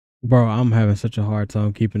Bro, I'm having such a hard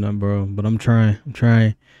time keeping up, bro. But I'm trying. I'm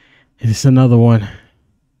trying. It's another one.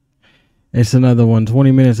 It's another one.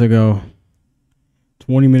 20 minutes ago.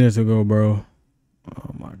 20 minutes ago, bro.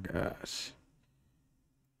 Oh my gosh.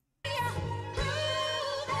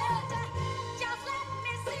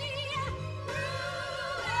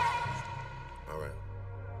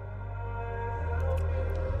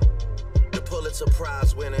 Pulitzer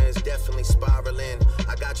Prize winner is definitely spiraling.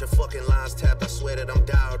 I got your fucking lines tapped, I swear that I'm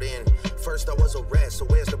dialed in. First I was a rat, so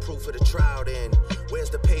where's the proof of the trial then? Where's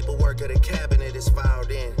the paperwork of the cabinet is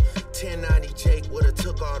filed in? 1090 Jake would've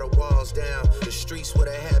took all the walls down. The streets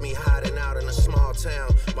would've had me hiding out in a small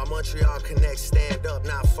town. My Montreal connects stand up,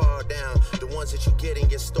 not fall down. The ones that you getting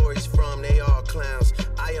your stories from, they all clowns.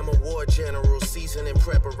 I am a war general, seasoned in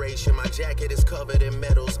preparation. My jacket is covered in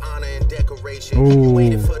medals, honor and decoration. Ooh. You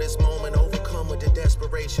waited for this moment, overcome with the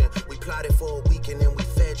desperation. We plotted for a week and then we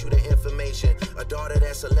fed you the information. A daughter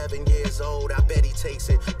that's 11 years old, I bet he takes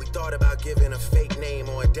it. We thought about giving a fake name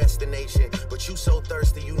or a destination, but you so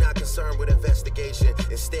thirsty, you not concerned with investigation.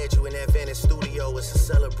 Instead, you in that Venice studio, it's a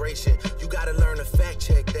celebration. You gotta learn to fact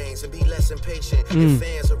check things and be less impatient. Your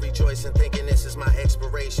fans are rejoicing, thinking this is my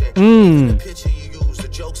expiration. Even the picture you use, the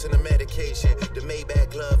jokes and the medication, the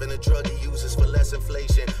Maybach glove and the drug he uses for less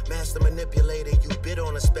inflation. Master manipulator, you bid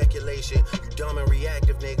on a speculation. You dumb and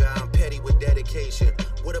reactive, nigga, I'm petty with dedication.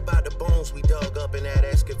 What about the bones we dug up in that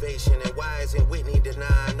excavation? And why isn't Whitney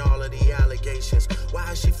denying all of the allegations?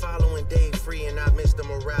 Why is she following Dave free and not Mr.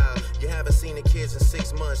 Morale? You haven't seen the kids in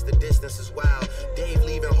 6 months, the distance is wild. Dave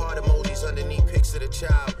leaving heart emojis underneath pics of the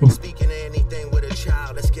child. Speaking of anything with a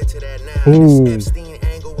child, let's get to that now. Ooh. This Epstein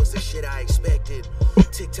angle was the shit I expected.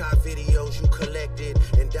 TikTok videos you collected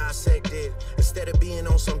and dissected. Instead of being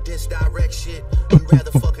on some disdirect shit, you'd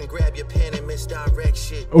rather fucking grab your pen and misdirect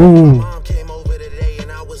shit. Ooh. My mom came over today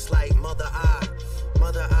and I was like, mother,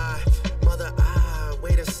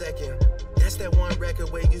 wait a second. That's that one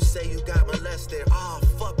record where you say you got molested. Oh,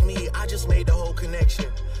 fuck me, I just made the whole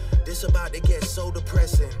connection. This about to get so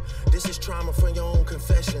depressing. This is trauma from your own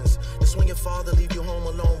confessions. This when your father leave you home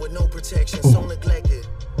alone with no protection, so neglected.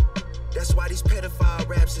 That's why these pedophile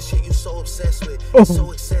raps and shit you so obsessed with. It's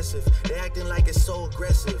so excessive. They acting like it's so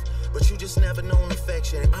aggressive, but you just never known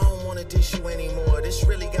affection. I don't wanna dish you anymore. This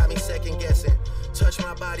really got me second guessing. Touch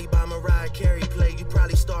My Body by Mariah Carey play, you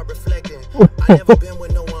probably start reflecting. I never been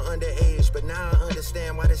with no one underage, but now I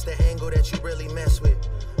understand why this the angle that you really mess with.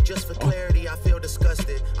 Just for clarity, I feel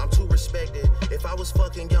disgusted. I'm too respected. If I was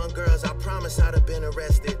fucking young girls, I promise I'd have been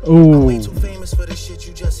arrested. Ooh. I'm way too famous for the shit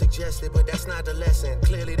you just suggested, but that's not the lesson.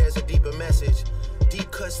 Clearly there's a deeper message. Deep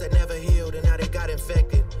cuts that never healed and now they got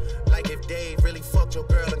infected. Like if Dave really fucked your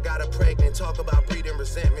girl and got her pregnant. Talk about breeding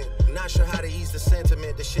resentment. Not sure how to ease the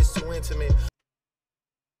sentiment. The shit's too intimate.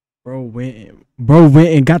 Bro went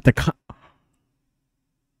and got the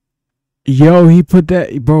Yo, he put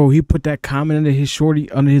that comment under his shorty,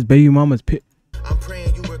 under his baby mama's pit. I'm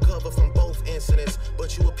praying you recover from both incidents,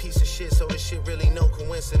 but you a piece of shit, so this shit really no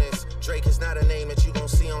coincidence. Drake is not a name that you gon'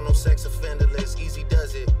 see on no sex offender list. Easy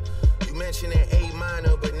does it. You mentioned an A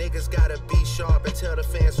minor, but niggas gotta be sharp and tell the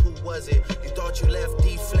fans who was it. You thought you left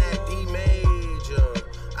D flat, D major.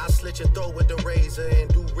 I'll slit your throat with the razor and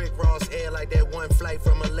do Rick Ross air like that one flight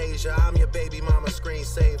from Malaysia. I'm your baby mama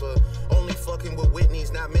screensaver. Only fucking with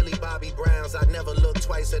Whitney's, not Millie Bobby Brown's. I never look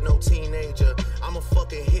twice at no teenager. I'm a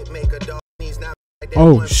fucking hit maker, dog. Not like that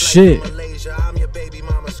one shit. from Malaysia. I'm your baby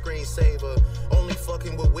mama screensaver. Only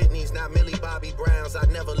fucking with Whitney's, not Millie Bobby Brown's. I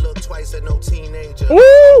never look twice at no teenager.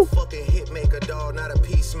 I'm a fucking hit maker, dog, not a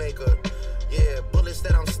peacemaker. Yeah, bullets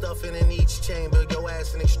that I'm stuffing in each chamber. Your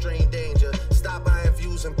ass in extreme danger. Stop buying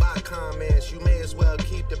views and buy comments. You may as well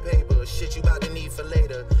keep the paper. Shit you about to need for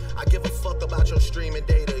later. I give a fuck about your streaming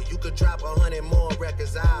data. You could drop 100 more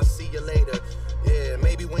records. I'll see you later. Yeah,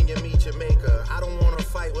 maybe when you meet your maker. I don't wanna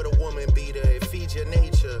fight with a woman beater. It feeds your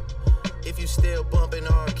nature. If you still bumping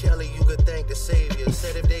R. Kelly, you could thank the savior.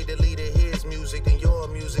 Said if they deleted his music, then your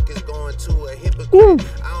music is going to a hypocrite.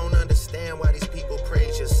 I don't understand why these people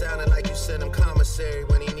praise you. Sounding like you sent him commissary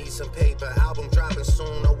when he needs some paper. Album dropping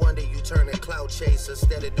soon, no wonder you turn a clout chaser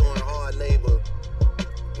instead of doing hard labor.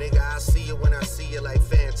 Nigga, I see you when I see you like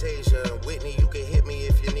Fantasia. Whitney, you can hit me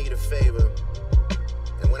if you need a favor.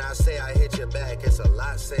 And when I say I hit your back, it's a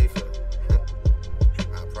lot safer.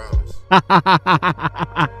 I promise.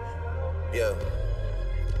 Yeah,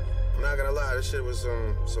 I'm not gonna lie, this shit was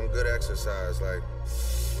some good exercise. Like,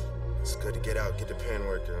 it's good to get out, get the pen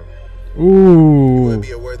working. Ooh. You would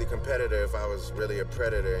be a worthy competitor if I was really a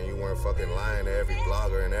predator and you weren't fucking lying to every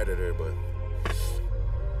blogger and editor, but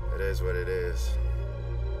it is what it is.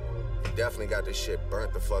 You definitely got this shit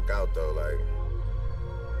burnt the fuck out though. Like,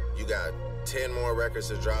 You got 10 more records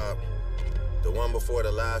to drop. The one before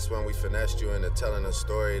the last one, we finessed you into telling a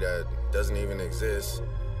story that doesn't even exist.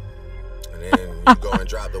 And then you go and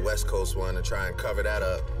drop the West Coast one and try and cover that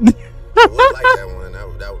up. I would like that one.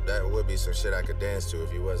 That would be some shit I could dance to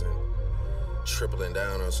if you wasn't tripling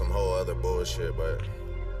down on some whole other bullshit. But,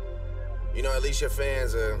 you know, at least your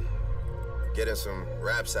fans are getting some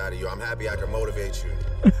raps out of you. I'm happy I can motivate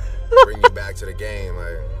you, bring you back to the game.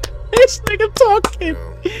 Like, this nigga talking. You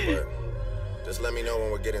know, but just let me know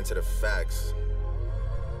when we get into the facts.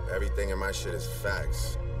 Everything in my shit is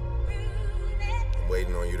facts. I'm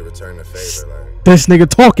waiting on you to return the favor. Like, this nigga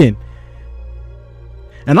talking.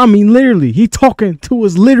 And I mean literally, he talking to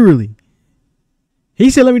us literally. He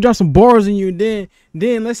said, let me drop some bars in you, and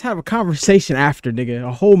then let's have a conversation after, nigga.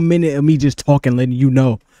 A whole minute of me just talking, letting you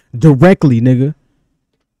know. Directly, nigga.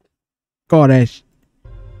 God, that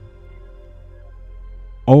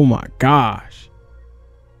oh my gosh.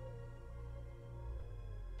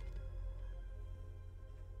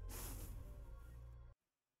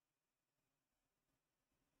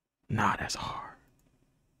 Nah, that's hard.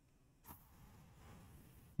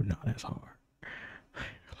 Nah, that's hard.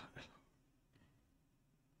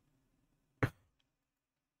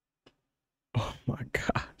 Oh my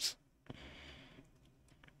God.